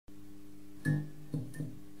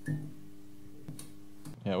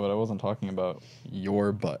wasn't talking about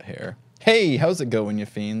your butt hair. Hey, how's it going, you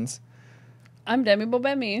fiends? I'm Demi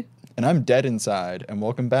Bobemi. And I'm dead inside, and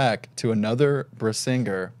welcome back to another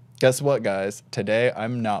Brisingr. Guess what, guys? Today,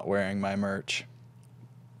 I'm not wearing my merch.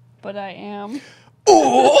 But I am.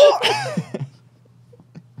 Ooh!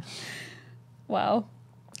 Wow.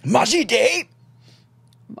 Maji day!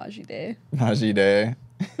 Maji day. Maji day.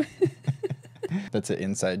 That's an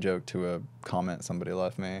inside joke to a comment somebody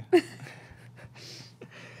left me.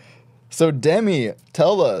 So, Demi,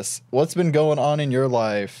 tell us, what's been going on in your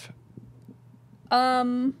life?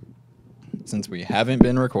 Since we haven't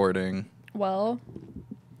been recording. Well,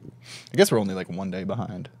 I guess we're only like one day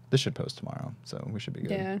behind. This should post tomorrow, so we should be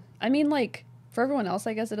good. yeah. I mean, like, for everyone else,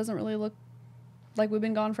 I guess it doesn't really look like we've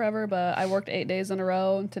been gone forever, but I worked 8 days in a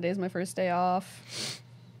row, and today's my first day off.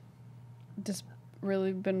 Just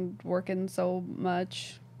really been working so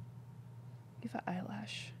much. Give an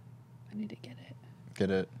eyelash. I need to get it.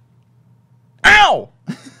 Get it? Ow!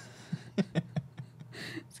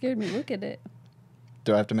 Scared me. Look at it.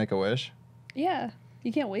 Do I have to make a wish? Yeah.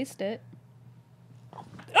 You can't waste it.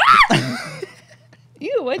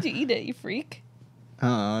 Ew, why'd you eat it, you freak? I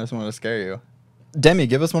don't know, I just wanted to scare you. Demi,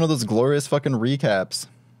 give us one of those glorious fucking recaps.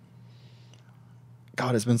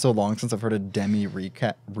 God, it's been so long since I've heard a Demi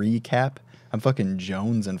recap. I'm fucking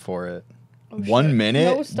jonesing for it. Oh, 1 shit.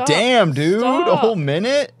 minute? No, stop. Damn, dude. Stop. A whole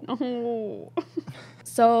minute? Oh.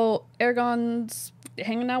 So Eragon's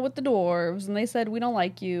hanging out with the dwarves, and they said, "We don't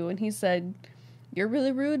like you." And he said, "You're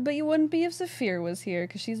really rude, but you wouldn't be if Saphira was here,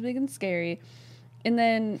 because she's big and scary." And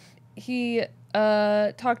then he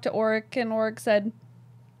talked to Oric, and Oric said,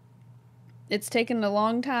 "It's taken a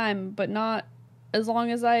long time, but not as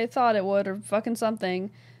long as I thought it would, or fucking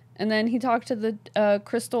something." And then he talked to the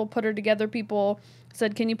crystal putter together people,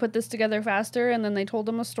 said, "Can you put this together faster?" And then they told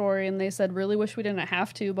him a story, and they said, "Really wish we didn't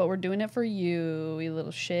have to, but we're doing it for you, you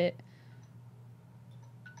little shit."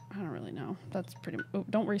 I don't really know. That's pretty... Oh,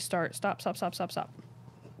 don't restart. Stop. I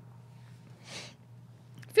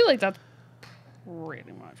feel like that's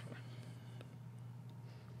pretty much...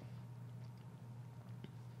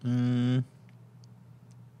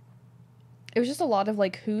 It was just a lot of,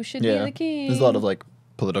 like, who should be the king. There's a lot of, like,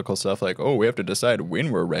 political stuff, like, oh, we have to decide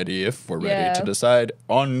when we're ready, if we're ready to decide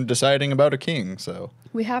on deciding about a king, so.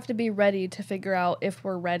 We have to be ready to figure out if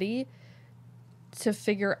we're ready, to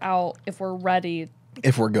figure out if we're ready.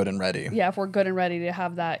 If we're good and ready. Yeah, if we're good and ready to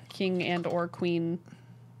have that king and or queen.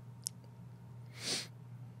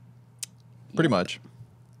 Pretty much.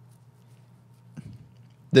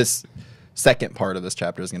 This second part of this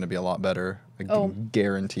chapter is going to be a lot better. I can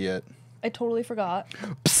guarantee it. I totally forgot.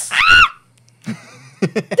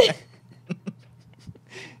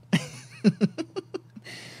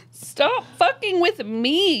 Stop fucking with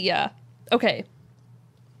me. Okay.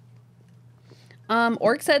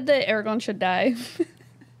 Orc said that Eragon should die.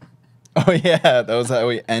 Oh yeah, that was how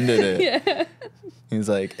we ended it. Yeah. He's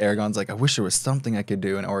like, Eragon's like, I wish there was something I could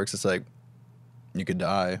do, and Orc's just like, you could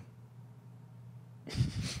die.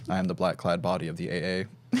 I am the black-clad body of the AA.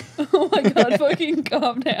 Oh my god, fucking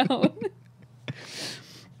calm down.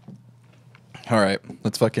 All right,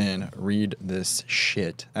 let's fucking read this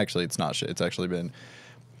shit. Actually, it's not shit. It's actually been...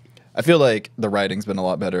 I feel like the writing's been a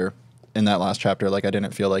lot better in that last chapter. Like, I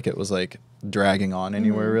didn't feel like it was, like, dragging on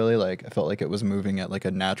anywhere, really. Like, I felt like it was moving at, like,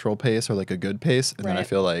 a natural pace or, like, a good pace. And then I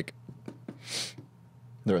feel like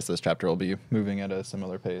the rest of this chapter will be moving at a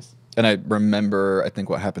similar pace. And I remember, I think,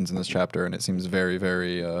 what happens in this chapter, and it seems very,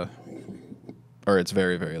 very... or it's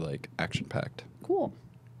very, very, like, action-packed. Cool.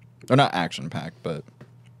 Or not action-packed, but...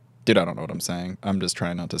 Dude, I don't know what I'm saying. I'm just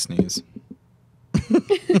trying not to sneeze.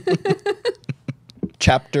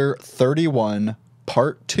 Chapter 31,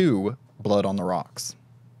 Part 2, Blood on the Rocks.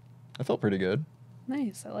 I felt pretty good.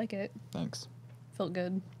 Nice, I like it. Thanks. Felt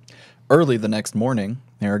good. Early the next morning,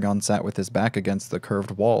 Eragon sat with his back against the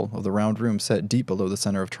curved wall of the round room set deep below the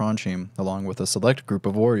center of Tronchim, along with a select group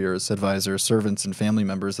of warriors, advisors, servants, and family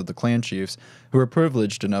members of the clan chiefs who were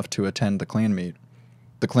privileged enough to attend the clan meet.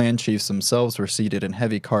 The clan chiefs themselves were seated in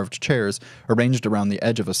heavy carved chairs arranged around the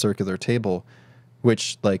edge of a circular table,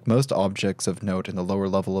 which, like most objects of note in the lower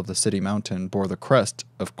level of the city mountain, bore the crest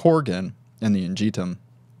of Korgan and the Ingetum.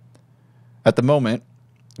 At the moment,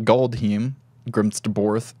 Galdheim,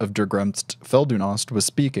 Grimstborth of Der Gremst Feldunost, was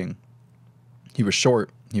speaking. He was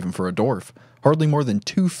short, even for a dwarf, hardly more than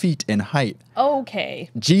 2 feet in height.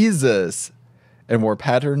 Okay. Jesus! And wore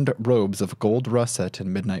patterned robes of gold russet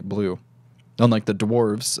and midnight blue. Unlike the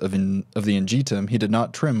dwarves of the Ingetum, he did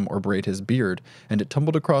not trim or braid his beard, and it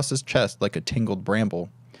tumbled across his chest like a tangled bramble.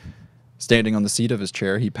 Standing on the seat of his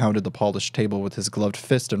chair, he pounded the polished table with his gloved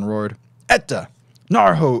fist and roared, "Etta!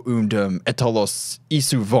 Narho undum etolos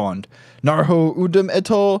isu vond. Narho undum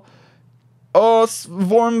etol os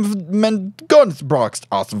vorm men gunsbrokst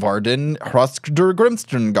os Varden hrusk der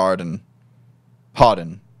Grimstern garden.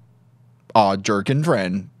 Hodden. Jerkin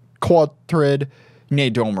dren. Quatrid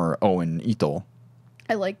nedomer owen etel.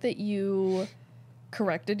 I like that you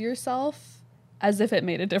corrected yourself as if it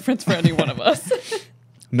made a difference for any one of us.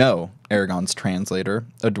 No, Eragon's translator,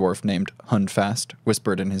 a dwarf named Hundfast,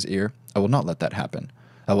 whispered in his ear, I will not let that happen.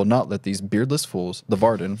 I will not let these beardless fools, the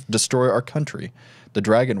Varden, destroy our country. The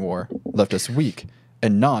Dragon War left us weak,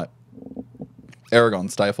 and not... Eragon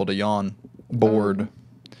stifled a yawn. Bored.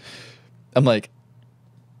 I'm like,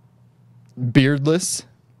 beardless?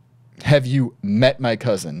 Have you met my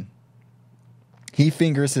cousin? He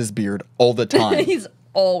fingers his beard all the time. He's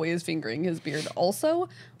always fingering his beard. Also,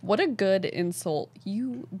 what a good insult.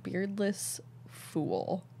 You beardless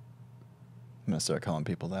fool. I'm going to start calling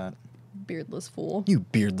people that. Beardless fool. You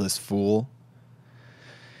beardless fool.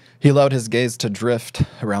 He allowed his gaze to drift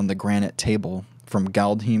around the granite table, from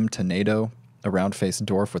Galdheim to Nado, a round-faced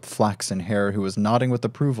dwarf with flaxen hair who was nodding with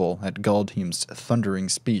approval at Galdheim's thundering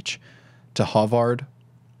speech, to Havard,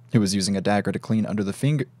 who was using a dagger to clean under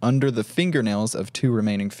the fingernails of 2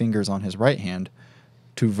 remaining fingers on his right hand,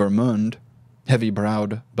 to Vermund,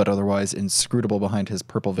 heavy-browed but otherwise inscrutable behind his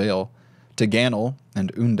purple veil, to Ganel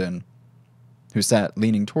and Unden, who sat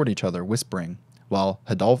leaning toward each other, whispering, while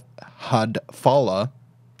Hadfala,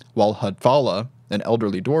 an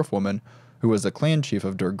elderly dwarf woman, who was a clan chief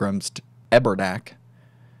of Durgrumst Eberdak,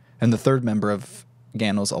 and the third member of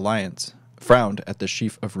Ganel's alliance, frowned at the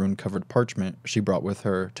sheaf of rune-covered parchment she brought with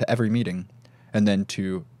her to every meeting, and then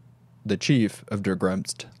to the chief of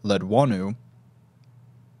Durgrumst Ledwanu,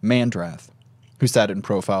 Mandrath, who sat in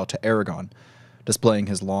profile to Eragon, displaying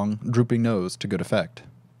his long, drooping nose to good effect.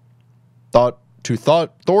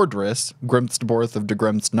 Thordris, Grimstborth of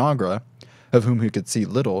Degrumst Nagra, of whom he could see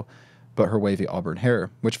little but her wavy auburn hair,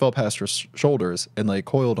 which fell past her shoulders and lay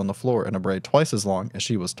coiled on the floor in a braid twice as long as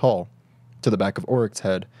she was tall, to the back of Oric's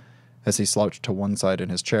head, as he slouched to one side in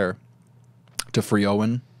his chair. To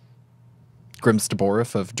Friowen,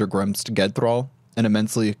 Grimstborth of Dergrumst Gedthrall, an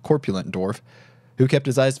immensely corpulent dwarf, who kept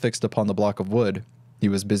his eyes fixed upon the block of wood he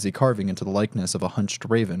was busy carving into the likeness of a hunched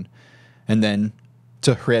raven. And then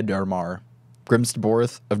to Hredarmar,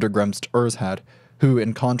 Grimstborth of Dergrumst Urzhad, who,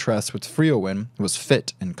 in contrast with Friowen, was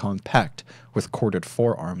fit and compact, with corded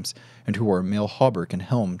forearms, and who wore a mail hauberk and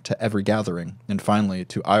helm to every gathering. And finally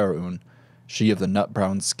to Iarun, she of the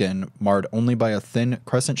nut-brown skin, marred only by a thin,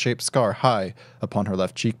 crescent-shaped scar high upon her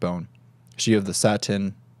left cheekbone. She of the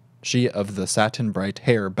satin-bright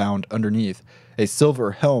hair bound underneath, a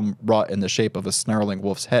silver helm wrought in the shape of a snarling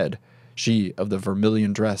wolf's head. She of the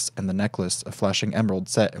vermilion dress and the necklace of flashing emerald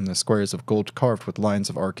set in the squares of gold carved with lines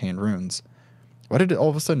of arcane runes. Why did it all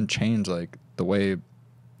of a sudden change, like, the way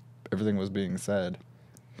everything was being said?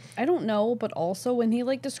 I don't know, but also when he,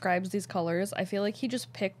 like, describes these colors, I feel like he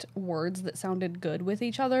just picked words that sounded good with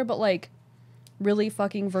each other, but, like, really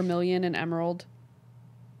fucking vermilion and emerald.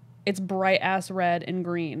 It's bright-ass red and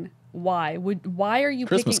green. Why? Why are you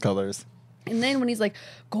Christmas picking... colors. And then when he's like,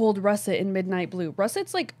 gold russet and midnight blue.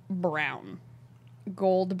 Russet's, like, brown.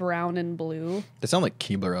 Gold, brown, and blue. They sound like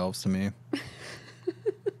Keebler elves to me.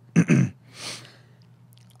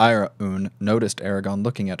 Iarun noticed Eragon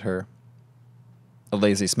looking at her. A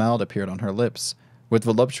lazy smile appeared on her lips. With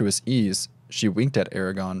voluptuous ease, she winked at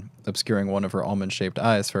Eragon, obscuring one of her almond-shaped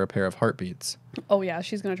eyes for a pair of heartbeats. Oh yeah,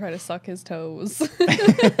 she's gonna try to suck his toes.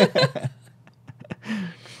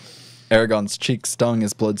 Eragon's cheeks stung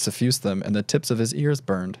as blood suffused them, and the tips of his ears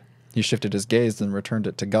burned. He shifted his gaze and returned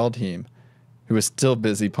it to Galdheim, who was still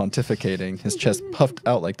busy pontificating, his chest puffed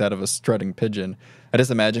out like that of a strutting pigeon. I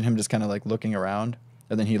just imagine him just kind of like looking around,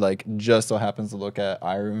 and then he like just so happens to look at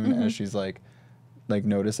Iarun as she's like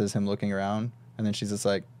notices him looking around, and then she's just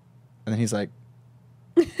like, and then he's like,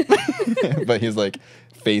 but his like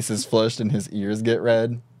face is flushed and his ears get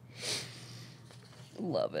red.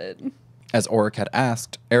 Love it. As Oric had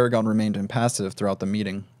asked, Eragon remained impassive throughout the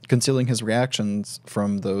meeting, concealing his reactions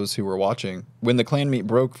from those who were watching. When the clan meet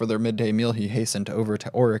broke for their midday meal, he hastened over to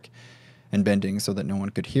Oric, and bending so that no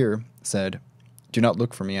one could hear, said, "Do not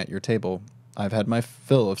look for me at your table. I've had my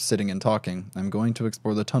fill of sitting and talking. I'm going to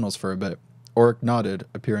explore the tunnels for a bit." Oric nodded,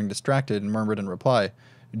 appearing distracted, and murmured in reply,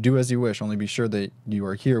 "Do as you wish, only be sure that you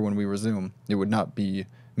are here when we resume. It would not be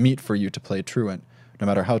meet for you to play truant, no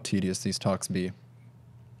matter how tedious these talks be."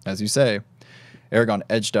 As you say, Eragon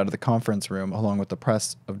edged out of the conference room along with the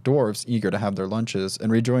press of dwarves eager to have their lunches,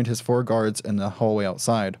 and rejoined his 4 guards in the hallway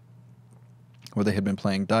outside, where they had been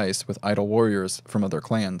playing dice with idle warriors from other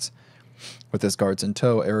clans. With his guards in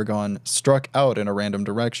tow, Eragon struck out in a random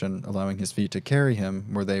direction, allowing his feet to carry him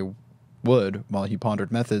where they would, while he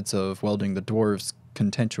pondered methods of welding the dwarves'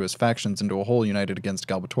 contentious factions into a whole united against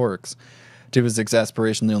Galbatorix. To his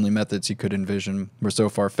exasperation, the only methods he could envision were so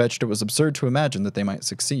far-fetched it was absurd to imagine that they might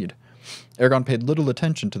succeed. Eragon paid little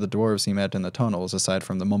attention to the dwarves he met in the tunnels, aside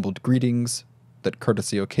from the mumbled greetings that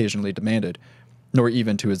courtesy occasionally demanded, nor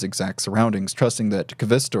even to his exact surroundings, trusting that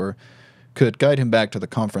Kvistor could guide him back to the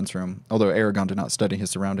conference room. Although Eragon did not study his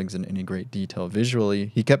surroundings in any great detail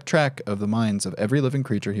visually, he kept track of the minds of every living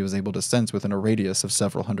creature he was able to sense within a radius of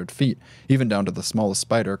several hundred feet, even down to the smallest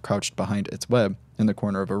spider crouched behind its web in the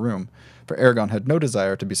corner of a room, for Eragon had no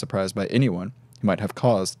desire to be surprised by anyone who might have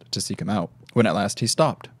caused to seek him out. When at last he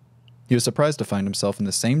stopped, he was surprised to find himself in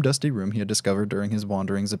the same dusty room he had discovered during his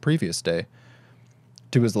wanderings the previous day.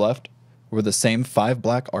 To his left were the same 5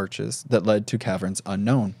 black arches that led to caverns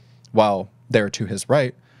unknown, while there to his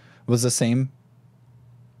right was the same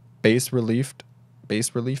bas relief,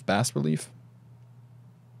 bas relief,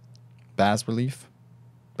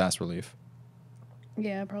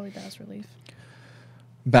 Yeah, probably bas relief.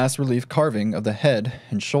 Bas relief carving of the head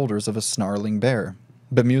and shoulders of a snarling bear.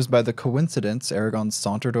 Bemused by the coincidence, Eragon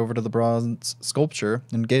sauntered over to the bronze sculpture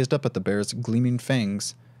and gazed up at the bear's gleaming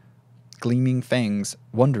fangs,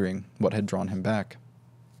 wondering what had drawn him back.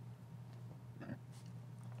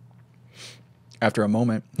 After a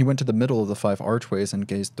moment, he went to the middle of the 5 archways and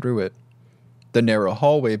gazed through it. The narrow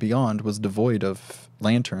hallway beyond was devoid of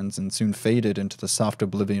lanterns and soon faded into the soft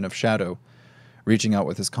oblivion of shadow. Reaching out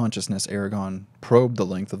with his consciousness, Eragon probed the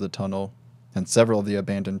length of the tunnel, and several of the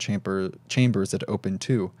abandoned chambers had opened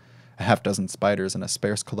too. A half-dozen spiders and a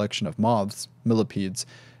sparse collection of moths, millipedes,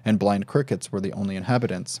 and blind crickets were the only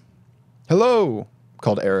inhabitants. "Hello!"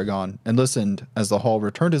 called Eragon, and listened as the hall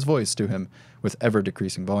returned his voice to him with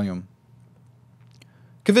ever-decreasing volume.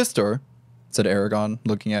 "Kvistor," said Eragon,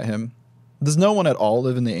 looking at him, "does no one at all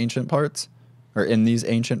live in the ancient parts? Or in these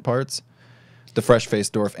ancient parts?" The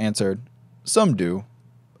fresh-faced dwarf answered, "Some do.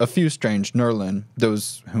 A few strange Nerlin,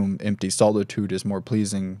 those whom empty solitude is more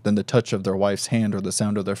pleasing than the touch of their wife's hand or the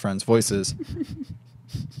sound of their friends' voices."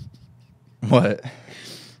 What?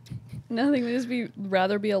 Nothing. They just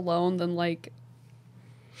rather be alone than like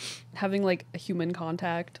having like a human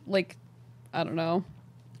contact. Like, I don't know.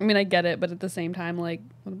 I mean, I get it, but at the same time, like,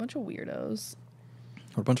 what a bunch of weirdos.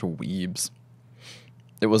 What a bunch of weebs.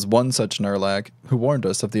 It was one such Nerlag who warned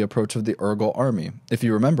us of the approach of the Urgal army, if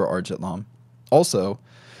you remember Argitlam. Also,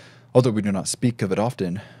 although we do not speak of it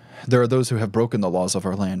often, there are those who have broken the laws of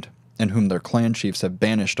our land, and whom their clan chiefs have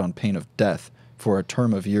banished on pain of death for a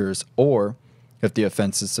term of years, or, if the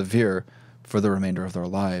offense is severe, for the remainder of their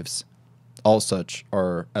lives. All such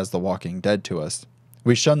are as the walking dead to us.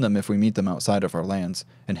 We shun them if we meet them outside of our lands,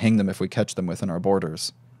 and hang them if we catch them within our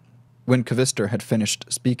borders. When Kvistor had finished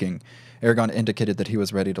speaking, Eragon indicated that he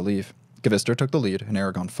was ready to leave. Kvistor took the lead, and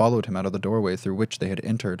Eragon followed him out of the doorway through which they had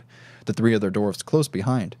entered, the 3 other dwarves close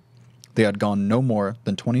behind. They had gone no more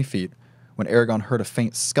than 20 feet when Eragon heard a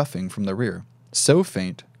faint scuffing from the rear. So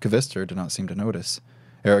faint, Kvistor did not seem to notice.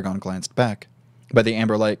 Eragon glanced back. By the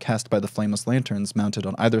amber light cast by the flameless lanterns mounted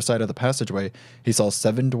on either side of the passageway, he saw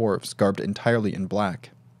 7 dwarves garbed entirely in black,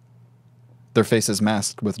 their faces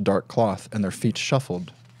masked with dark cloth, and their feet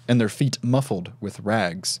muffled with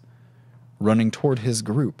rags, running toward his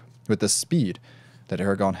group with the speed that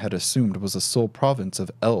Eragon had assumed was the sole province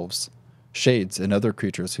of elves, shades, and other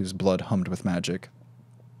creatures whose blood hummed with magic.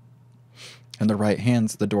 In their right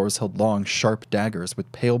hands, the dwarves held long, sharp daggers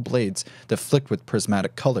with pale blades that flicked with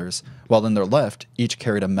prismatic colors, while in their left, each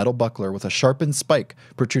carried a metal buckler with a sharpened spike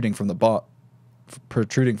protruding from the boss.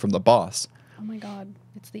 Oh my god,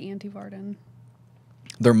 it's the anti-Varden.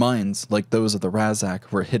 Their minds, like those of the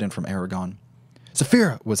Razak, were hidden from Eragon.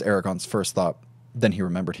 Saphira was Eragon's first thought. Then he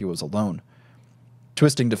remembered he was alone.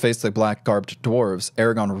 Twisting to face the black-garbed dwarves,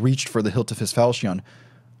 Eragon reached for the hilt of his falchion,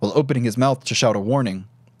 while opening his mouth to shout a warning.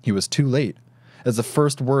 He was too late. As the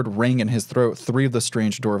first word rang in his throat, 3 of the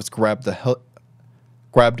strange dwarves grabbed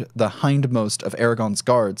the hindmost of Eragon's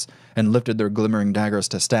guards and lifted their glimmering daggers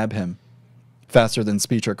to stab him. Faster than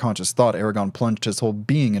speech or conscious thought, Eragon plunged his whole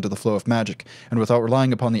being into the flow of magic, and without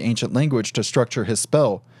relying upon the ancient language to structure his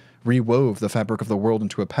spell, rewove the fabric of the world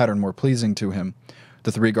into a pattern more pleasing to him.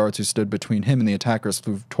 The 3 guards who stood between him and the attackers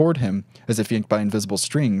flew toward him as if yanked by invisible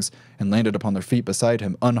strings, and landed upon their feet beside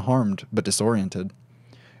him, unharmed but disoriented.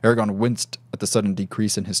 Eragon winced at the sudden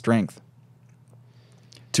decrease in his strength.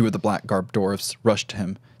 2 of the black-garbed dwarfs rushed to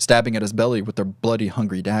him, stabbing at his belly with their bloody,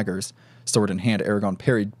 hungry daggers. Sword in hand, Eragon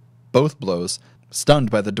parried both blows, stunned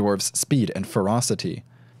by the dwarves' speed and ferocity.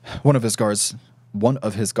 One of his guards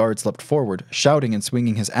leapt forward, shouting and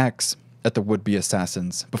swinging his axe. at the would-be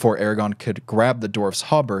assassins. Before Eragon could grab the dwarf's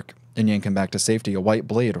hauberk and yank him back to safety, a white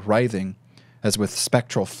blade, writhing as with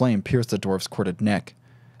spectral flame, pierced the dwarf's corded neck.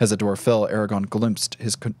 As the dwarf fell, Eragon glimpsed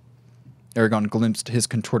his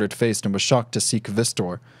contorted face and was shocked to see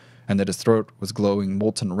Kvistor, and that his throat was glowing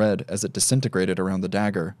molten red as it disintegrated around the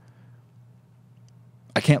dagger.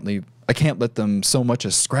 I can't let them so much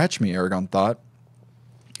as scratch me, Eragon thought.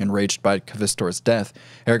 Enraged by Kvistor's death,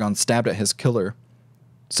 Eragon stabbed at his killer.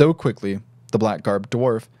 So quickly, the black-garbed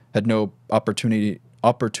dwarf had no opportunity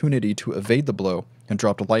to evade the blow and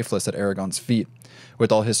dropped lifeless at Eragon's feet.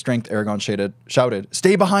 With all his strength, Eragon shouted,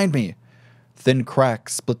 "Stay behind me!" Thin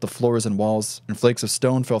cracks split the floors and walls, and flakes of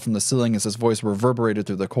stone fell from the ceiling as his voice reverberated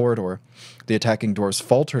through the corridor. The attacking dwarves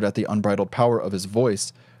faltered at the unbridled power of his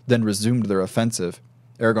voice, then resumed their offensive.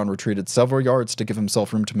 Eragon retreated several yards to give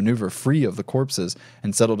himself room to maneuver free of the corpses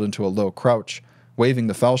and settled into a low crouch, waving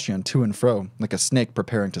the falchion to and fro like a snake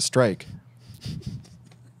preparing to strike.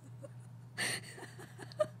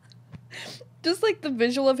 Just like the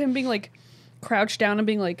visual of him being like crouched down and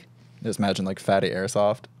being like... Just imagine like Fatty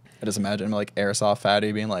Airsoft. I just imagine him like Airsoft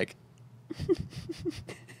Fatty being like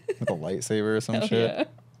with a lightsaber or some Hell shit.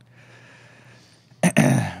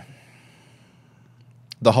 Yeah.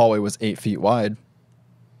 The hallway was 8 feet wide.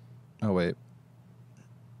 Oh, wait.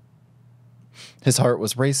 His heart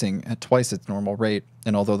was racing at twice its normal rate,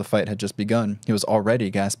 and although the fight had just begun, he was already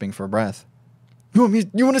gasping for breath. You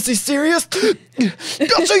want to see serious?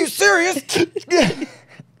 I'll show you serious!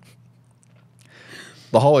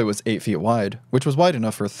 The hallway was 8 feet wide, which was wide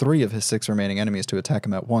enough for 3 of his 6 remaining enemies to attack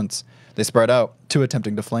him at once. They spread out, 2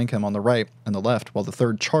 attempting to flank him on the right and the left, while the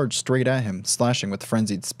third charged straight at him, slashing with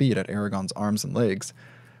frenzied speed at Eragon's arms and legs.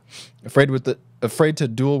 Afraid to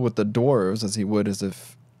duel with the dwarves as he would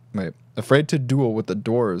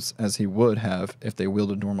have if they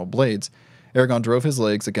wielded normal blades, Eragon drove his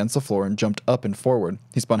legs against the floor and jumped up and forward.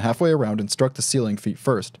 He spun halfway around and struck the ceiling feet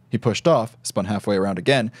first. He pushed off, spun halfway around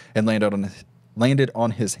again, and landed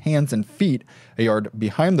on his hands and feet a yard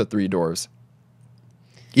behind the 3 dwarves.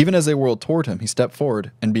 Even as they whirled toward him, he stepped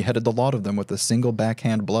forward and beheaded the lot of them with a single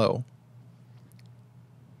backhand blow.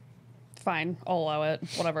 Fine, I'll allow it.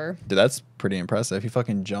 Whatever. Dude, that's pretty impressive. He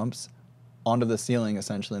fucking jumps onto the ceiling,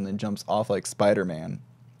 essentially, and then jumps off like Spider-Man,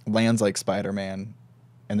 lands like Spider-Man,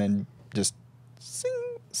 and then just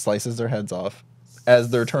slices their heads off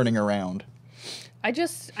as they're turning around. I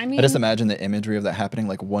just imagine the imagery of that happening.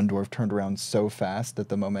 Like, one dwarf turned around so fast that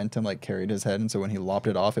the momentum like carried his head, and so when he lopped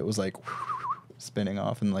it off, it was like spinning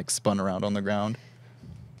off and like spun around on the ground.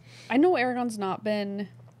 I know Eragon's not been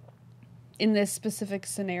in this specific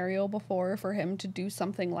scenario before for him to do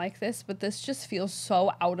something like this, but this just feels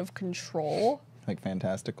so out of control. Like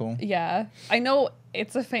fantastical. Yeah. I know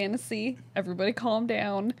it's a fantasy. Everybody calm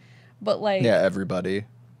down. But like... Yeah, everybody.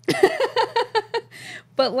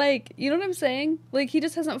 But like, you know what I'm saying? Like, he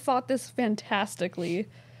just hasn't fought this fantastically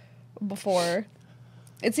before.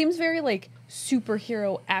 It seems very like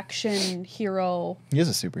superhero, action hero. He is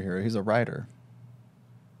a superhero. He's a writer.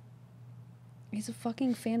 He's a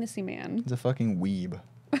fucking fantasy man. He's a fucking weeb.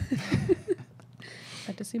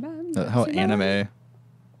 Fantasy man. How anime.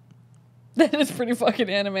 That is pretty fucking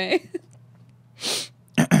anime.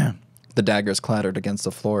 The daggers clattered against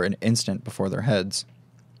the floor an instant before their heads.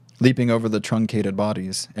 Leaping over the truncated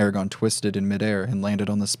bodies, Eragon twisted in midair and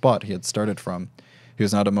landed on the spot he had started from. He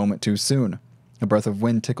was not a moment too soon. A breath of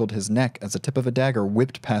wind tickled his neck as the tip of a dagger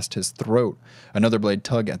whipped past his throat. Another blade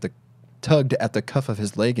tugged at the cuff of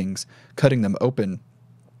his leggings, cutting them open.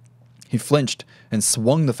 He flinched and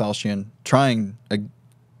swung the falchion, trying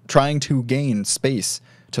to gain space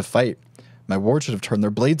to fight. My ward should have turned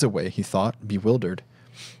their blades away, he thought, bewildered.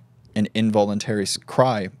 An involuntary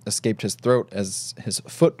cry escaped his throat as his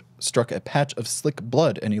foot struck a patch of slick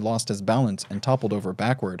blood and he lost his balance and toppled over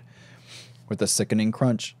backward. With a sickening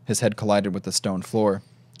crunch, his head collided with the stone floor.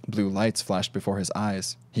 Blue lights flashed before his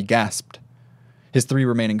eyes. He gasped. His 3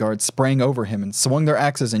 remaining guards sprang over him and swung their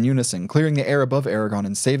axes in unison, clearing the air above Eragon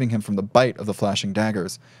and saving him from the bite of the flashing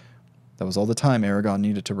daggers. That was all the time Eragon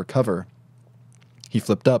needed to recover. He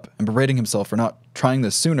flipped up, and berating himself for not trying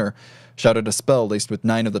this sooner, shouted a spell laced with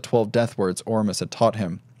 9 of the 12 death words Ormus had taught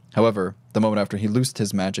him. However, the moment after he loosed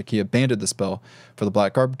his magic, he abandoned the spell, for the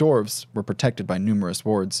black-garbed dwarves were protected by numerous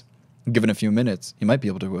wards. Given a few minutes, he might be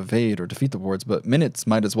able to evade or defeat the wards, but minutes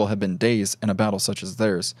might as well have been days in a battle such as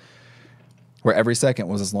theirs, where every second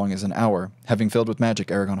was as long as an hour. Having filled with magic,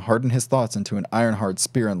 Eragon hardened his thoughts into an iron-hard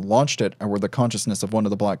spear and launched it at where the consciousness of one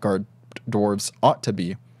of the black-garbed dwarves ought to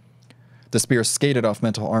be. The spear skated off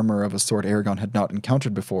mental armor of a sort Eragon had not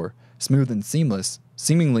encountered before, smooth and seamless,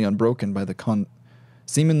 seemingly unbroken by the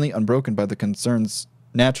concerns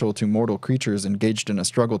natural to mortal creatures engaged in a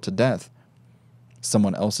struggle to death.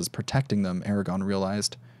 Someone else is protecting them, Eragon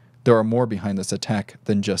realized. There are more behind this attack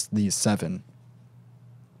than just these 7.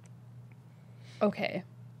 Okay.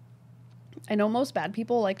 I know most bad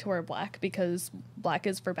people like to wear black because black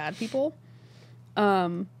is for bad people.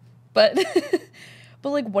 But but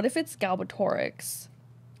like, what if it's Galbatorix?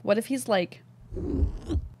 What if he's like,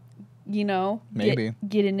 you know, maybe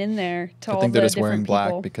getting in there to all the I think they're just wearing different black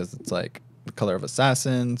people. because it's like the color of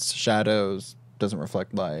assassins, shadows, doesn't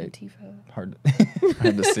reflect light. Antifa. Hard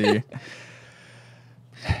to see.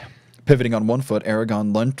 Pivoting on one foot,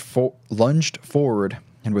 Eragon lunged forward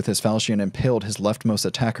and with his falchion impaled his leftmost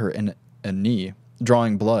attacker in a knee,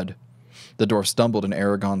 drawing blood. The dwarf stumbled and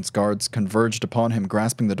Eragon's guards converged upon him,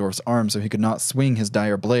 grasping the dwarf's arm so he could not swing his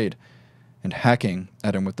dire blade, and hacking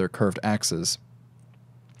at him with their curved axes.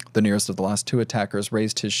 The nearest of the last 2 attackers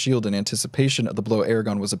raised his shield in anticipation of the blow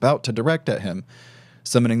Eragon was about to direct at him.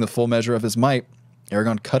 Summoning the full measure of his might,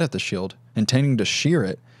 Eragon cut at the shield, intending to shear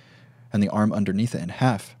it, and the arm underneath it in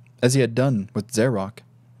half, as he had done with Zerok.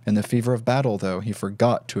 In the fever of battle, though, he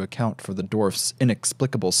forgot to account for the dwarf's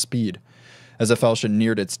inexplicable speed. As the falchion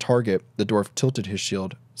neared its target, the dwarf tilted his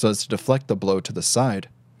shield so as to deflect the blow to the side.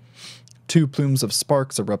 2 plumes of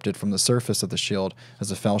sparks erupted from the surface of the shield as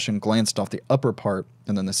the falchion glanced off the upper part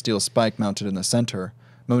and then the steel spike mounted in the center.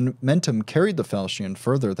 Momentum carried the falchion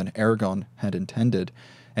further than Eragon had intended,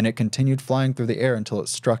 and it continued flying through the air until it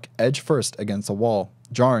struck edge first against a wall,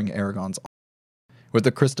 jarring Eragon's arm. With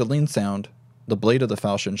a crystalline sound, the blade of the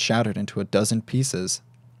falchion shattered into a dozen pieces,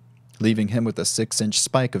 leaving him with a 6-inch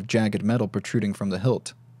spike of jagged metal protruding from the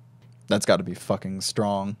hilt. That's got to be fucking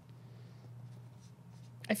strong.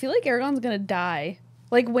 I feel like Eragon's gonna die.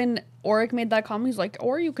 Like when Auric made that comment, he's like,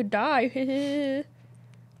 or you could die.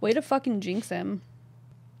 Way to fucking jinx him.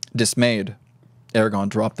 Dismayed, Eragon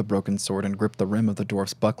dropped the broken sword and gripped the rim of the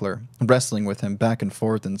dwarf's buckler, wrestling with him back and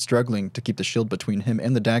forth and struggling to keep the shield between him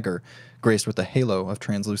and the dagger, graced with a halo of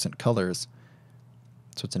translucent colors.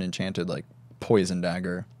 So it's an enchanted, like, poison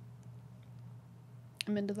dagger.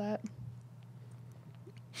 I'm into that.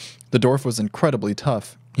 The dwarf was incredibly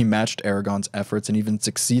tough. He matched Eragon's efforts and even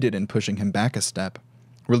succeeded in pushing him back a step.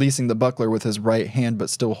 Releasing the buckler with his right hand but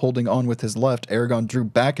still holding on with his left, Eragon drew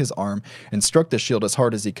back his arm and struck the shield as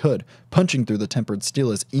hard as he could, punching through the tempered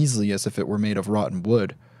steel as easily as if it were made of rotten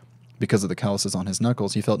wood. Because of the calluses on his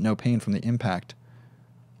knuckles, he felt no pain from the impact.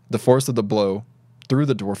 The force of the blow threw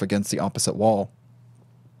the dwarf against the opposite wall.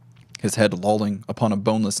 His head lolling upon a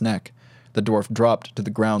boneless neck, the dwarf dropped to the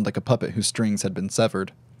ground like a puppet whose strings had been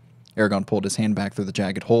severed. Eragon pulled his hand back through the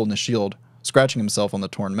jagged hole in the shield, scratching himself on the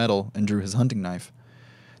torn metal, and drew his hunting knife.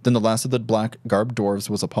 Then the last of the black-garbed dwarves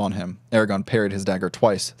was upon him. Eragon parried his dagger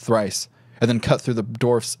twice, thrice, and then cut through the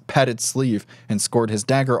dwarf's padded sleeve and scored his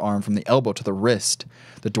dagger arm from the elbow to the wrist.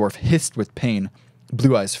 The dwarf hissed with pain,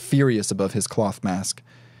 blue eyes furious above his cloth mask.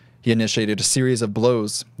 He initiated a series of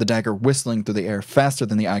blows, the dagger whistling through the air faster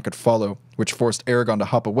than the eye could follow, which forced Eragon to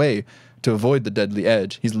hop away to avoid the deadly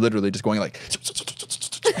edge. He's literally just going like...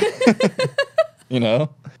 you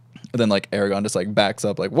know? And then, like, Eragon just, like, backs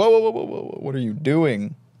up, like, whoa, whoa, whoa, whoa, whoa, what are you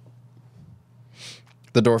doing?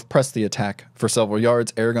 The dwarf pressed the attack. For several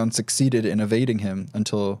yards, Eragon succeeded in evading him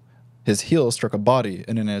until his heel struck a body,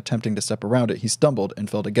 and in attempting to step around it, he stumbled and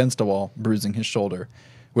fell against a wall, bruising his shoulder.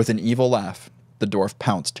 With an evil laugh, the dwarf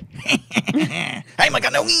pounced. I'm like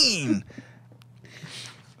a no-mean!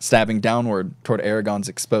 Stabbing downward toward Eragon's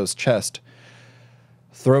exposed chest.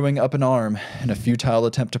 Throwing up an arm in a futile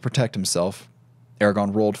attempt to protect himself,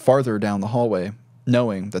 Eragon rolled farther down the hallway,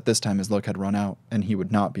 knowing that this time his luck had run out and he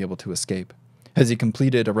would not be able to escape. As he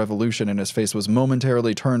completed a revolution and his face was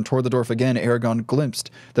momentarily turned toward the dwarf again, Eragon glimpsed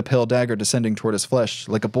the pale dagger descending toward his flesh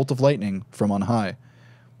like a bolt of lightning from on high.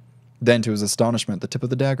 Then, to his astonishment, the tip of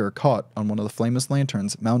the dagger caught on one of the flameless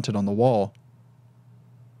lanterns mounted on the wall.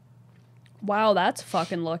 Wow, that's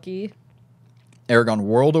fucking lucky. Eragon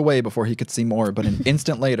whirled away before he could see more, but an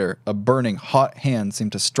instant later, a burning, hot hand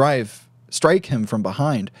seemed to strike him from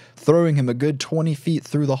behind, throwing him a good 20 feet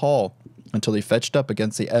through the hall, until he fetched up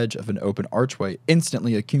against the edge of an open archway,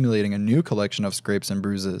 instantly accumulating a new collection of scrapes and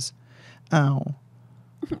bruises. Ow.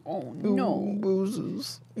 Oh, no.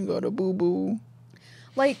 Bruises. You got a boo-boo.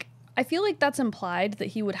 Like, I feel like that's implied that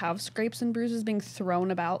he would have scrapes and bruises being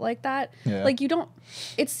thrown about like that. Yeah. Like, you don't...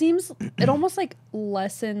 It seems... It almost, like,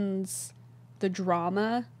 lessens the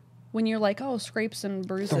drama when you're like, oh, scrapes and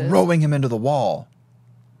bruises. Throwing him into the wall.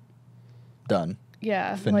 Done.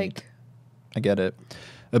 Yeah, Finite. like... I get it.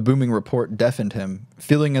 A booming report deafened him.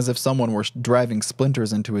 Feeling as if someone were driving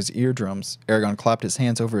splinters into his eardrums, Eragon clapped his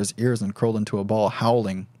hands over his ears and curled into a ball,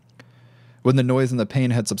 howling. When the noise and the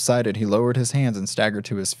pain had subsided, he lowered his hands and staggered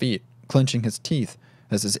to his feet, clenching his teeth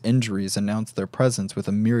as his injuries announced their presence with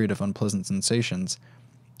a myriad of unpleasant sensations.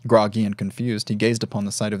 Groggy and confused, he gazed upon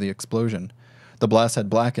the site of the explosion. The blast had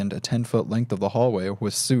blackened a 10-foot length of the hallway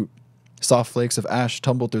with soot. Soft flakes of ash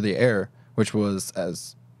tumbled through the air, which was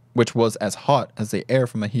as hot as the air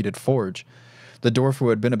from a heated forge. The dwarf who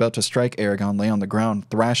had been about to strike Eragon lay on the ground,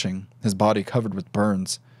 thrashing, his body covered with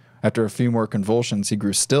burns. After a few more convulsions, he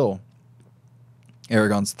grew still.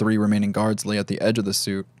 Eragon's 3 remaining guards lay at the edge of the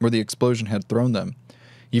suit, where the explosion had thrown them.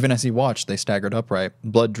 Even as he watched, they staggered upright,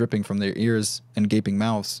 blood dripping from their ears and gaping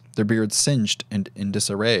mouths, their beards singed and in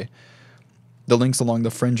disarray. The links along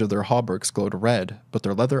the fringe of their hauberks glowed red, but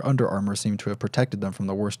their leather underarmor seemed to have protected them from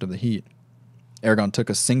the worst of the heat. Eragon took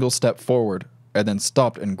a single step forward, and then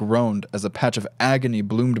stopped and groaned as a patch of agony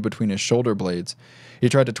bloomed between his shoulder blades. He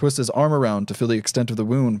tried to twist his arm around to feel the extent of the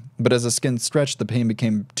wound, but as the skin stretched, the pain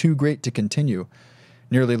became too great to continue.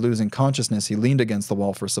 Nearly losing consciousness, he leaned against the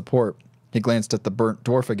wall for support. He glanced at the burnt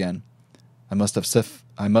dwarf again. I must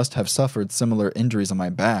have suffered similar injuries on my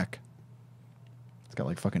back. It's got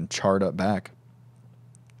like fucking charred up back.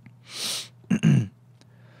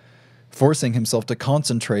 Forcing himself to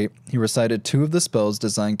concentrate, he recited 2 of the spells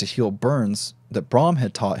designed to heal burns that Brahm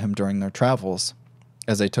had taught him during their travels.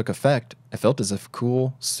 As they took effect, it felt as if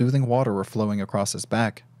cool, soothing water were flowing across his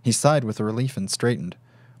back. He sighed with relief and straightened.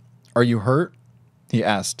 "Are you hurt?" he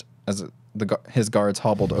asked as his guards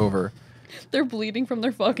hobbled over. They're bleeding from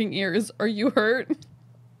their fucking ears. Are you hurt?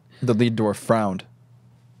 The lead dwarf frowned,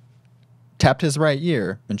 tapped his right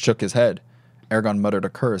ear, and shook his head. Eragon muttered a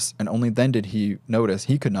curse, and only then did he notice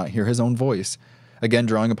he could not hear his own voice. Again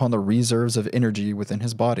drawing upon the reserves of energy within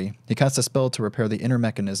his body, he cast a spell to repair the inner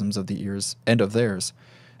mechanisms of the ears and of theirs.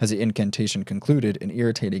 As the incantation concluded, an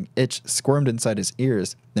irritating itch squirmed inside his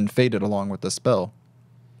ears, then faded along with the spell.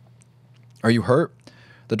 "Are you hurt?"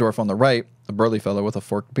 The dwarf on the right, a burly fellow with a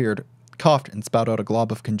forked beard, coughed and spat out a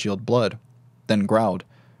glob of congealed blood, then growled,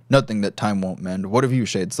 "Nothing that time won't mend. What of you,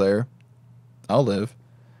 Shadeslayer?" "I'll live."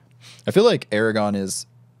 I feel like Eragon is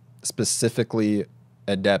specifically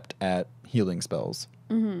adept at healing spells.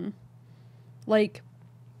 Mm-hmm. Like,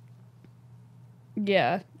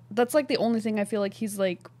 yeah, that's like the only thing I feel like he's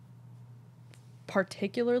like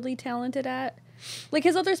particularly talented at. Like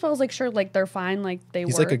his other spells, like sure, like they're fine, like they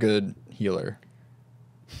He's work. like a good healer.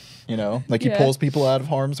 You know, like he pulls people out of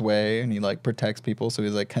harm's way and he like protects people, so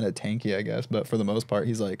he's like kind of tanky, I guess. But for the most part,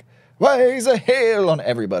 he's like, "Raise a hail on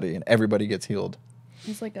everybody," and everybody gets healed.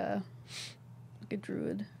 He's like a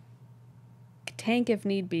druid. Tank if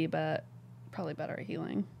need be, but probably better at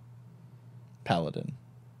healing. Paladin.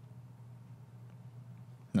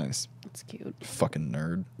 Nice. That's cute. Fucking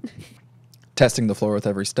nerd. Testing the floor with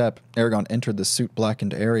every step, Eragon entered the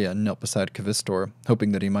soot-blackened area and knelt beside Kvistor,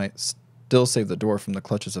 hoping that he might still save the dwarf from the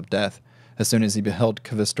clutches of death. As soon as he beheld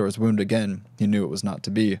Kvistor's wound again, he knew it was not to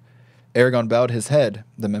be. Eragon bowed his head,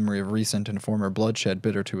 the memory of recent and former bloodshed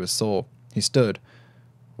bitter to his soul. He stood.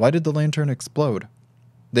 "Why did the lantern explode?"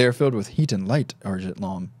 "They are filled with heat and light,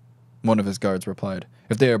 Arjit-Lom." One of his guards replied.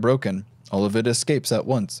 "If they are broken, all of it escapes at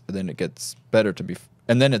once, and then it gets better to be...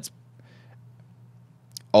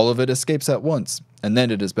 All of it escapes at once, and then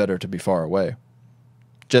it is better to be far away."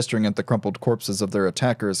 Gesturing at the crumpled corpses of their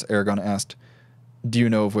attackers, Eragon asked, "Do you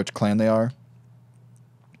know of which clan they are?"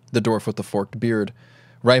 The dwarf with the forked beard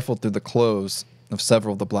rifled through the clothes of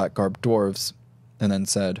several of the black-garbed dwarves, and then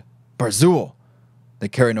said, "Barzul! They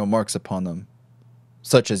carry no marks upon them,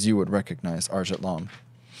 such as you would recognize, Arjit-Lom.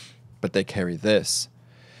 But they carry this."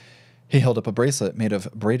 He held up a bracelet made of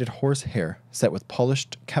braided horsehair, set with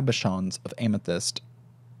polished cabochons of amethyst.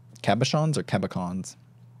 Cabochons or cabacons?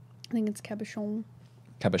 I think it's cabochon.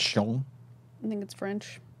 Cabochon? I think it's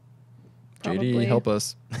French. JD, Probably. help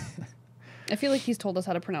us. I feel like he's told us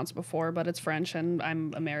how to pronounce it before, but it's French and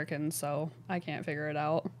I'm American, so I can't figure it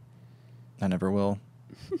out. I never will.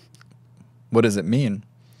 "What does it mean?"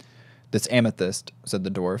 "This amethyst," said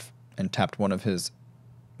the dwarf, and tapped one of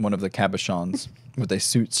the cabochons with a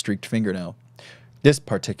soot-streaked fingernail. "This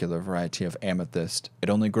particular variety of amethyst,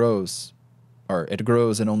 it grows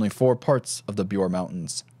in only 4 parts of the Bjor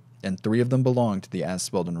Mountains, and 3 of them belong to the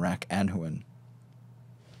Asweldenrak Anhuin."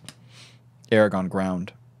 Eragon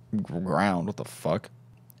ground. What the fuck?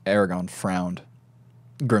 Eragon frowned.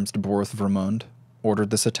 "Grimst Borth Vermund ordered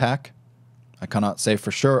this attack?" "I cannot say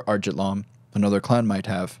for sure, Arjit-Lom. Another clan might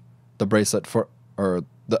have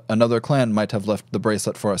another clan might have left the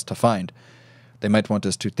bracelet for us to find. They might want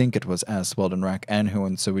us to think it was Asweldenrak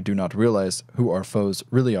Anhuin, so we do not realize who our foes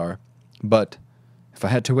really are. But if I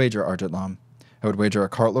had to wager, Arjit-Lom, I would wager a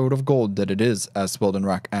cartload of gold that it is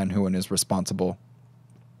Asweldenrak Anhuin is responsible."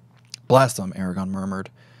 Blast them, Eragon murmured.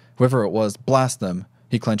 Whoever it was, blast them.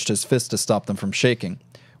 He clenched his fist to stop them from shaking.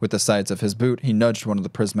 With the sides of his boot, he nudged one of the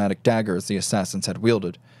prismatic daggers the assassins had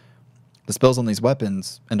wielded. The spells on these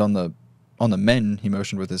weapons, and on the men, he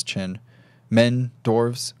motioned with his chin. Men,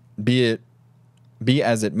 dwarves, be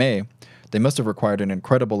as it may, they must have required an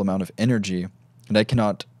incredible amount of energy, and I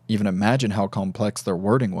cannot even imagine how complex their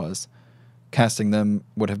wording was. Casting them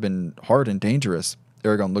would have been hard and dangerous.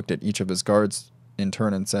 Eragon looked at each of his guards in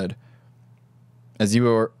turn and said, As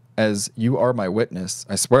you are my witness,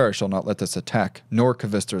 I swear I shall not let this attack, nor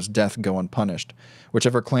Kavisther's death go unpunished.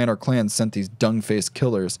 Whichever clan or clans sent these dung-faced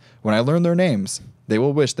killers, when I learn their names, they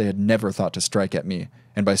will wish they had never thought to strike at me,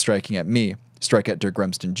 and by striking at me, strike at Dr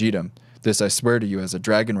Gremston-Jedum. This I swear to you as a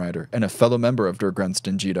dragon rider, and a fellow member of Dr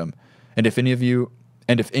Gremston-Jedum. And if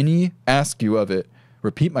any ask you of it,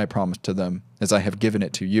 repeat my promise to them, as I have given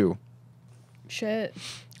it to you. Shit.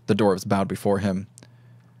 The dwarves bowed before him.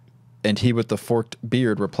 And he with the forked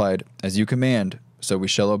beard replied, As you command, so we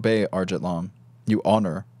shall obey, Argitlam. You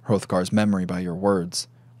honor Hrothgar's memory by your words.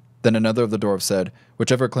 Then another of the dwarves said,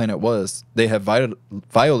 Whichever clan it was, they have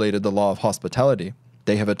violated the law of hospitality.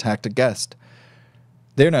 They have attacked a guest.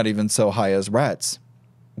 They're not even so high as rats.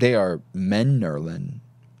 They are Mennerlin.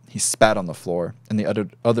 He spat on the floor, and the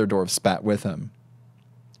other dwarves spat with him.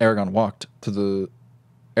 Eragon walked to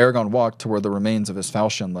where the remains of his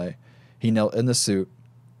falchion lay. He knelt in the suit,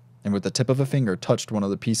 and with the tip of a finger touched one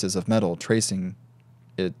of the pieces of metal, tracing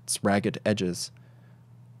its ragged edges.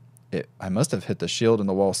 I must have hit the shield in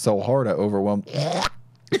the wall so hard I overwhelmed...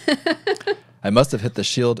 I must have hit the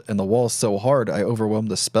shield in the wall so hard I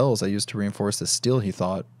overwhelmed the spells I used to reinforce the steel, he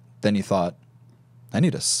thought. Then he thought, I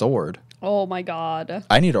need a sword. Oh my god.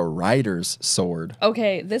 I need a rider's sword.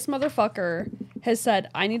 Okay, this motherfucker has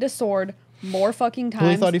said, I need a sword more fucking times.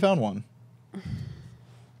 Well, he thought he found one.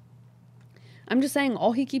 I'm just saying,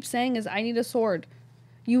 all he keeps saying is, I need a sword.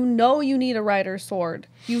 You know you need a rider's sword.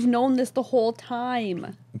 You've known this the whole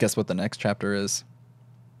time. Guess what the next chapter is?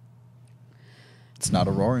 It's not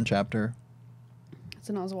a Roran chapter. It's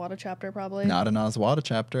an Oswada chapter, probably. Not an Oswada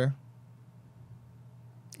chapter.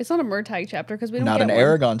 It's not a Murtagh chapter, because we don't Not get an one.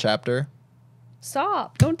 Eragon chapter.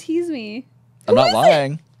 Stop. Don't tease me. I'm not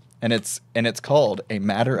lying. And it's called A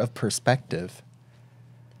Matter of Perspective.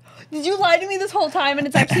 Did you lie to me this whole time and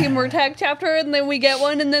it's actually a Murtagh chapter and then we get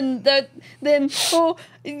one and then do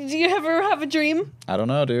you ever have a dream? I don't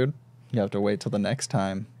know, dude. You have to wait till the next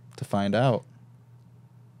time to find out.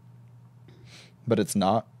 But it's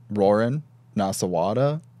not Roran,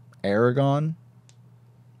 Nasawada, Eragon.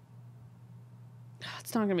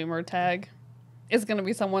 It's not going to be Murtagh. It's going to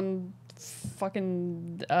be someone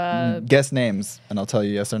fucking... Guess names and I'll tell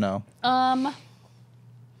you yes or no.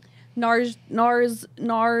 Nargarsvarg.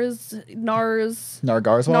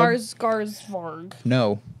 Nargarsvarg.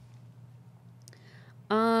 No.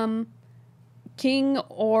 King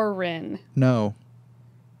Orin. No.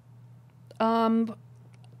 Clan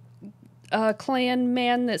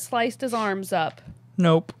man that sliced his arms up.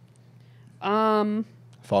 Nope. That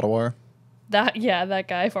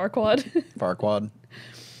guy, Farquaad. Farquaad.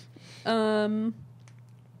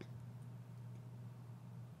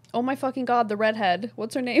 Oh my fucking god, the redhead.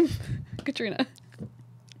 What's her name? Katrina.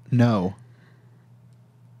 No.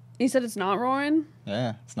 You said it's not Roran?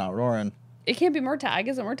 Yeah, it's not Roran. It can't be Murtagh.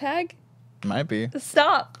 Is it Murtagh? Might be.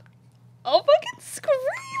 Stop. I'll fucking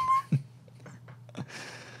scream.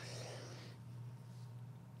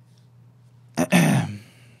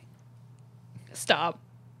 Stop.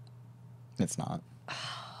 It's not.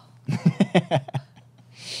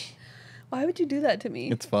 Why would you do that to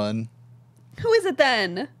me? It's fun. Who is it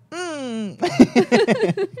then?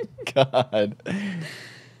 God.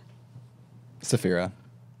 Saphira.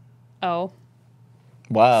 Oh.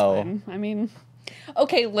 Wow. Fine. I mean,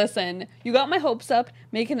 okay, listen. You got my hopes up,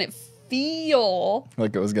 making it feel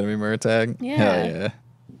Like it was going to be Murtagh? Yeah. Hell yeah.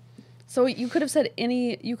 So you could have said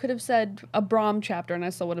a Braum chapter and I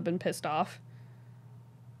still would have been pissed off.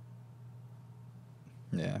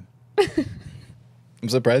 Yeah. I'm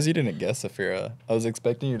surprised you didn't guess Saphira. I was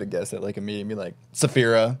expecting you to guess it like immediately, like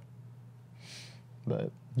Saphira.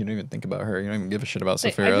 But you don't even think about her. You don't even give a shit about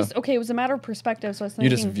Saphira. Okay, it was a matter of perspective, so I was You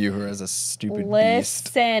thinking... just view her as a stupid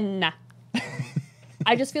beast. Listen.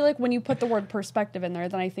 I just feel like when you put the word perspective in there,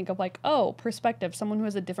 then I think of like, oh, perspective, someone who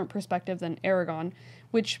has a different perspective than Eragon,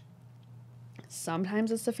 which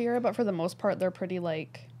sometimes is Saphira, but for the most part, they're pretty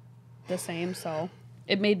like the same, so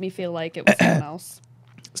it made me feel like it was someone else.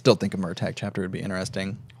 Still think a Murtagh chapter would be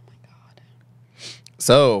interesting. Oh my god.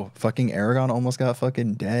 So, fucking Eragon almost got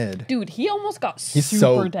fucking dead. Dude, he almost got He's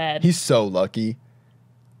super dead. He's so lucky.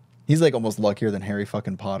 He's like almost luckier than Harry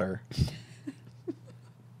fucking Potter.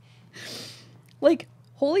 Like,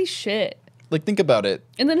 holy shit. Like, think about it.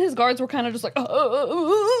 And then his guards were kind of just like,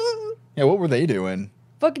 Yeah, what were they doing?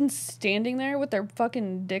 fucking standing there with their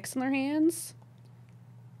fucking dicks in their hands.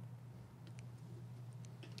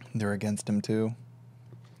 They're against him, too.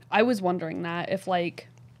 I was wondering that if, like,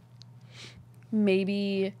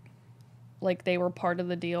 maybe, like, they were part of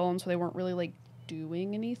the deal and so they weren't really, like,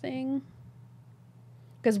 doing anything.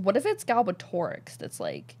 Because what if it's Galbatorix that's,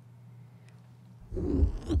 like,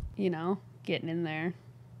 you know, getting in there?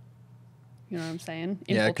 You know what I'm saying?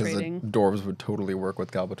 Yeah, because the Infiltrating. dwarves would totally work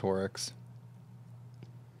with Galbatorix.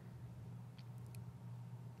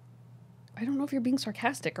 I don't know if you're being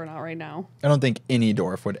sarcastic or not right now. I don't think any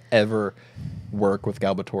dwarf would ever work with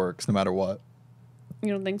Galbatorix, no matter what.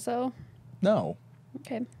 You don't think so? No.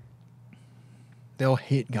 Okay. They'll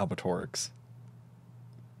hate Galbatorix.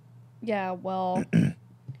 Yeah, well,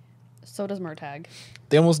 so does Murtagh.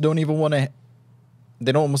 They almost don't even want to...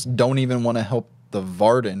 They almost don't even want to help the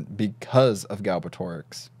Varden because of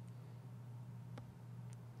Galbatorix.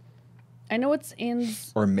 I know it's in...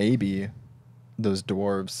 Or maybe those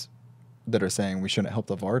dwarves that are saying we shouldn't help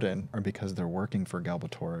the Varden are because they're working for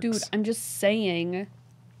Galbatorix. Dude, I'm just saying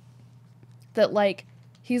that, like,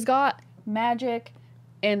 he's got magic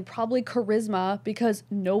and probably charisma because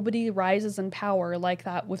nobody rises in power like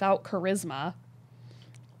that without charisma.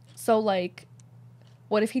 So, like,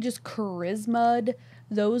 what if he just charisma'd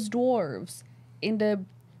those dwarves into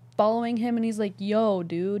following him and he's like, yo,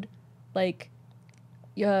 dude, like,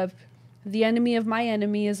 the enemy of my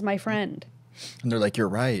enemy is my friend. And they're like, you're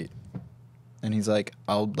right. And he's like,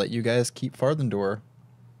 I'll let you guys keep Farthendor.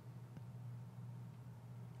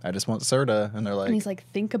 I just want Serta. And they're like... And he's like,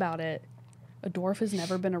 think about it. A dwarf has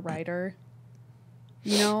never been a rider.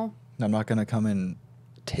 You know? I'm not going to come and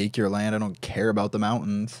take your land. I don't care about the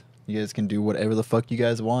mountains. You guys can do whatever the fuck you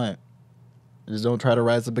guys want. Just don't try to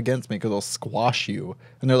rise up against me because I'll squash you.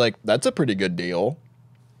 And they're like, that's a pretty good deal.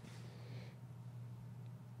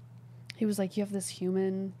 He was like, you have this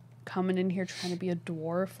human coming in here trying to be a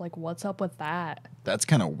dwarf. Like, what's up with that? That's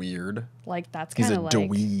kind of weird. Like, that's He's kind a of like...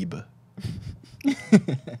 dweeb.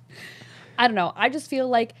 I don't know. I just feel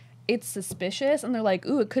like it's suspicious. And they're like,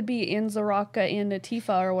 ooh, it could be Anzaraka and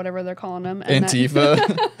Atifa or whatever they're calling them. And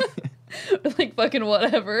Antifa. like, fucking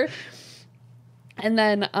whatever. And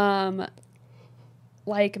then,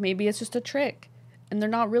 like, maybe it's just a trick. And they're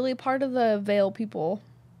not really part of the Veil people.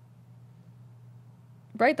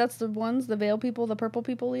 Right? That's the ones, the Veil people, the purple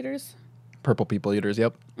people leaders? Purple people eaters,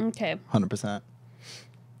 yep. Okay. 100%.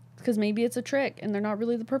 Because maybe it's a trick and they're not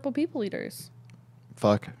really the purple people leaders.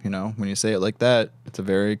 Fuck, you know, when you say it like that, it's a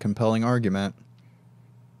very compelling argument.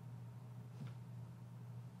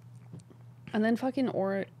 And then fucking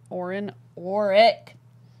Oric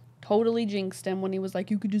totally jinxed him when he was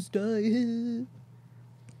like, you could just die.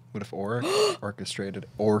 What if orchestrated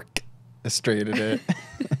it?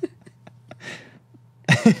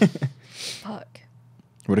 Fuck.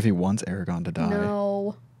 What if he wants Eragon to die?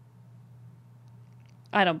 No.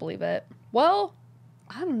 I don't believe it. Well,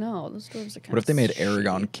 I don't know. Those dwarves are kind of What if they made shitty.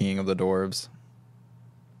 Eragon king of the dwarves?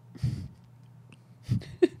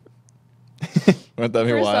 Wouldn't that be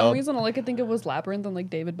For some wild? reason, all I could think of was Labyrinth and, like,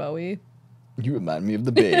 David Bowie. You remind me of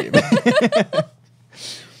the babe.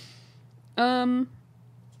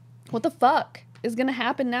 What the fuck is gonna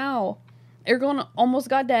happen now? Eragon almost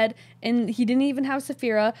got dead, and he didn't even have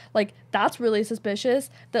Saphira. Like, that's really suspicious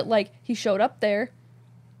that, like, he showed up there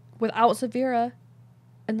without Saphira,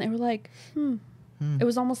 and they were like, It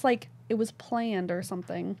was almost like it was planned or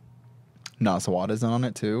something. Nasawada's in on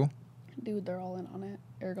it too. Dude, they're all in on it.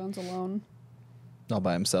 Eragon's alone. All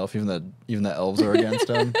by himself. Even the elves are against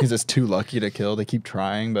him. He's just too lucky to kill. They keep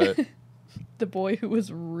trying, but The boy who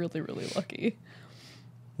was really, really lucky.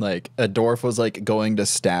 like a dwarf was like going to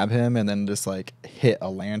stab him and then just like hit a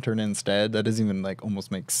lantern instead. That doesn't even like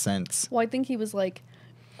almost make sense. Well, I think he was like,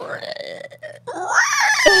 like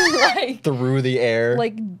Through the air.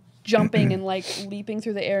 like jumping and like leaping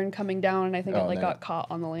through the air and coming down, and I think it Oh, like no. got caught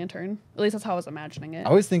on the lantern. At least that's how I was imagining it. I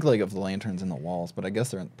always think like of the lanterns in the walls, but I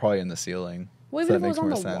guess they're probably in the ceiling. Well, So even that if it was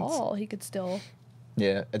makes on the more sense. wall, he could still.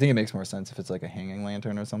 Yeah, I think it makes more sense if it's like a hanging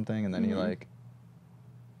lantern or something, and then he like,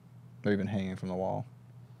 or even hanging from the wall.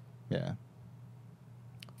 Yeah.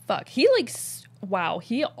 Fuck. He like, wow,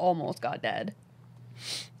 he almost got dead.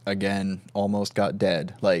 Again, almost got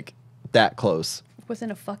dead. Like, that close. Within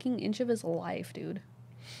a fucking inch of his life, dude.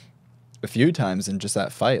 A few times in just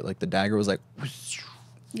that fight, like the dagger was like,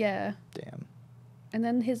 Yeah. damn. And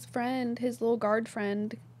then his friend, his little guard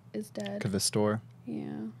friend, is dead. Kavistor.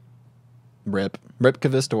 Yeah. Rip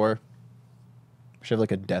Kavistor. We should have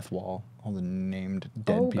like a death wall. All the named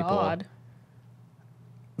dead people. God.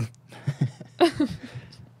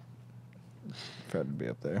 Fred would be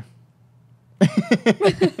up there.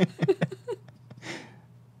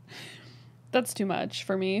 That's too much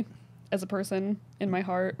for me as a person in my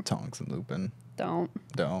heart. Tonks and Lupin. Don't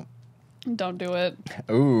Don't do it.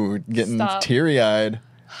 Ooh, getting Stop. teary-eyed.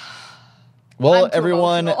 Well, I'm too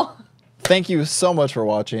everyone, emotional. thank you so much for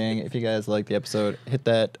watching. If you guys liked the episode, hit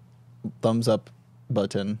that thumbs up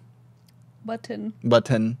button. Button.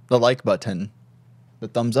 The like button. The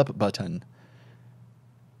thumbs up button.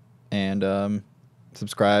 And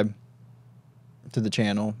subscribe to the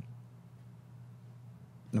channel.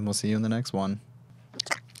 And we'll see you in the next one.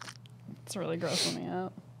 It's really grossing me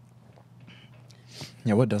out.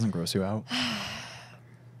 Yeah, what doesn't gross you out?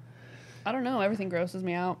 I don't know. Everything grosses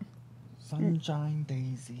me out. Sunshine,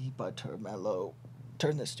 daisy, buttermellow.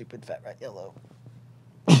 Turn this stupid fat rat yellow.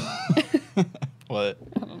 What?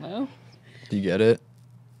 I don't know. Do you get it?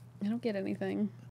 I don't get anything.